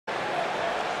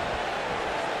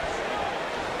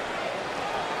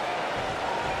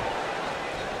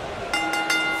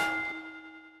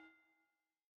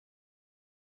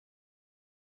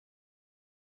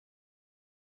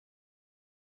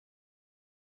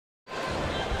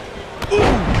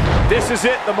This is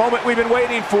it, the moment we've been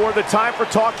waiting for. The time for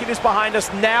talking is behind us.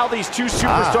 Now these two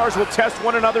superstars will test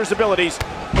one another's abilities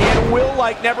and will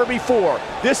like never before.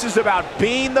 This is about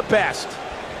being the best.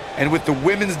 And with the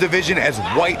women's division as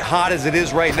white hot as it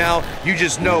is right now, you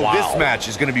just know this match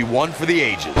is going to be one for the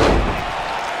ages.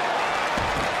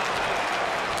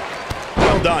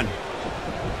 Well done.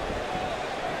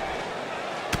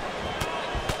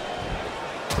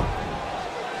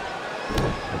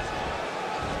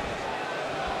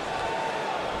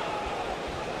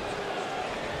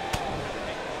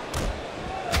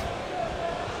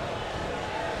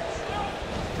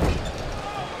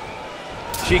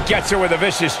 She gets her with a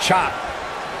vicious chop.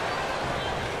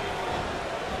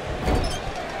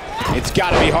 It's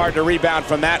got to be hard to rebound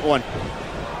from that one.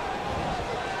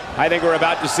 I think we're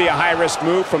about to see a high-risk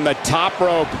move from the top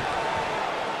rope.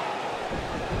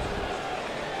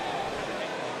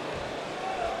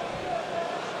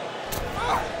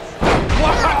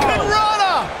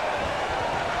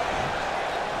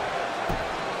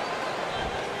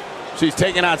 She's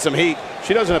taking on some heat.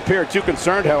 She doesn't appear too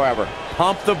concerned, however.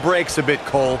 Pump the brakes a bit,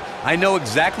 Cole. I know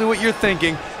exactly what you're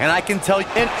thinking, and I can tell you.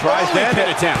 And tries to end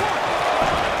it.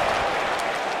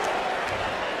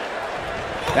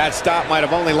 That stop might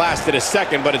have only lasted a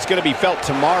second, but it's going to be felt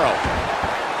tomorrow.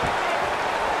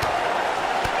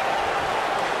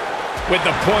 With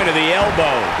the point of the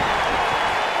elbow.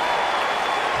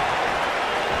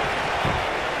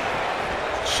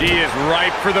 She is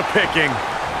ripe for the picking.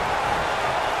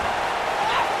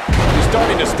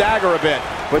 Starting to stagger a bit,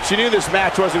 but she knew this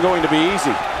match wasn't going to be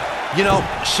easy. You know,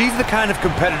 she's the kind of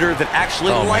competitor that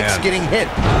actually likes getting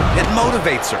hit. It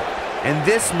motivates her. And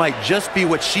this might just be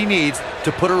what she needs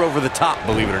to put her over the top,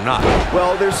 believe it or not.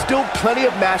 Well, there's still plenty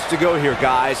of match to go here,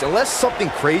 guys. Unless something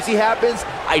crazy happens,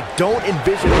 I don't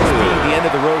envision this being the end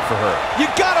of the road for her. You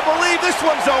gotta believe this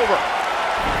one's over.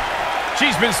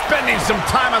 She's been spending some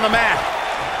time on the mat.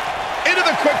 Into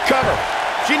the quick cover.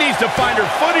 She needs to find her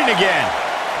footing again.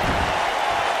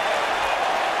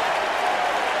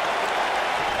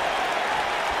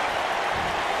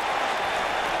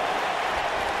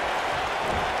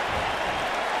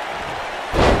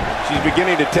 She's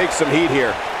beginning to take some heat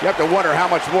here. You have to wonder how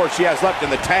much more she has left in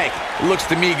the tank. It looks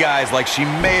to me, guys, like she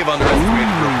may have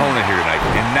underestimated her opponent here tonight,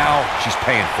 and now she's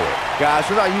paying for it. Guys,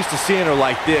 we're not used to seeing her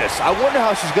like this. I wonder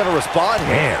how she's going to respond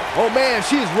here. Oh, man,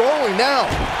 she is rolling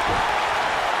now.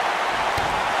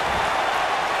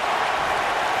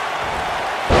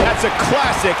 That's a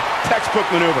classic textbook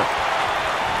maneuver.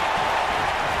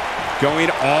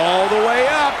 Going all the way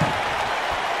up.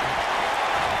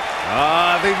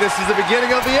 I think this is the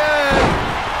beginning of the end.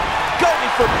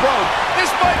 Going for broke.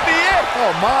 This might be it.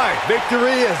 Oh, my.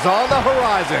 Victory is on the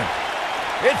horizon.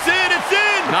 It's in. It's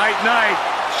in. Night, night.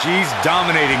 She's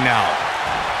dominating now.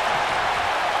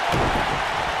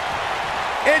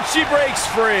 And she breaks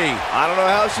free. I don't know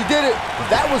how she did it,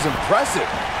 but that was impressive.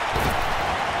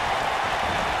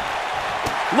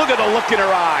 Look at the look in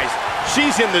her eyes.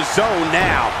 She's in the zone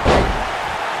now.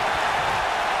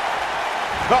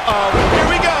 Uh-oh. Here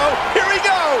we go. Here we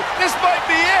go. This might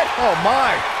be it. Oh,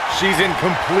 my. She's in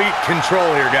complete control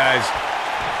here, guys.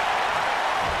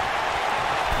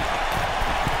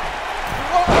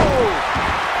 Whoa.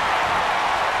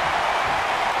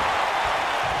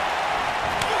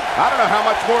 I don't know how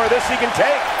much more of this he can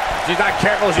take. If she's not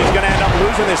careful, she's going to end up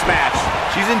losing this match.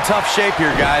 She's in tough shape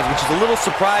here, guys, which is a little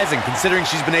surprising considering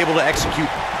she's been able to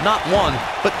execute not one,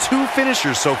 but two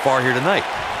finishers so far here tonight.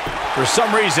 For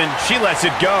some reason, she lets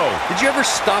it go. Did you ever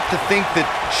stop to think that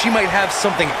she might have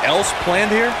something else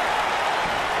planned here?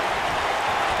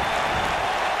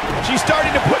 She's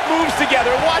starting to put moves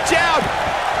together. Watch out!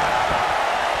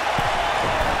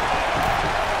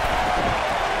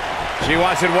 She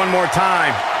wants it one more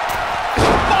time.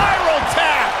 Spiral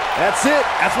tap! That's it.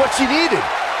 That's what she needed.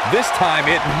 This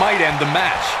time, it might end the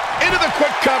match. Into the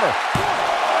quick cover.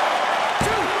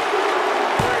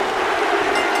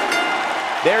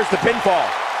 There's the pinfall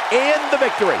and the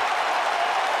victory.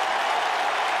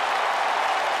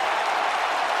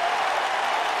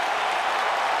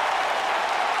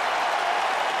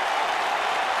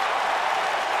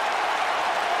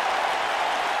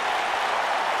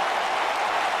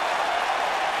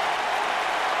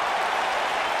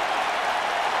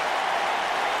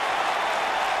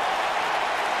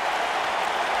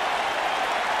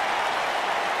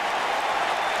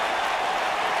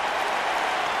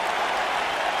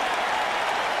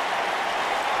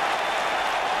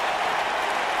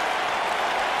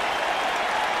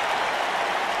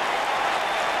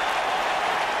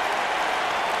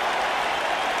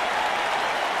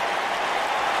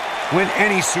 When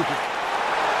any super...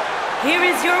 here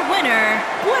is your winner,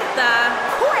 Puerta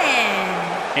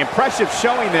Quinn. Impressive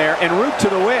showing there en route to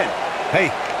the win.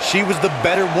 Hey, she was the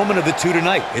better woman of the two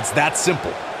tonight. It's that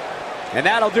simple. And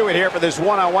that'll do it here for this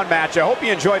one-on-one match. I hope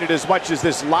you enjoyed it as much as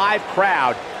this live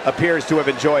crowd appears to have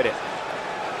enjoyed it.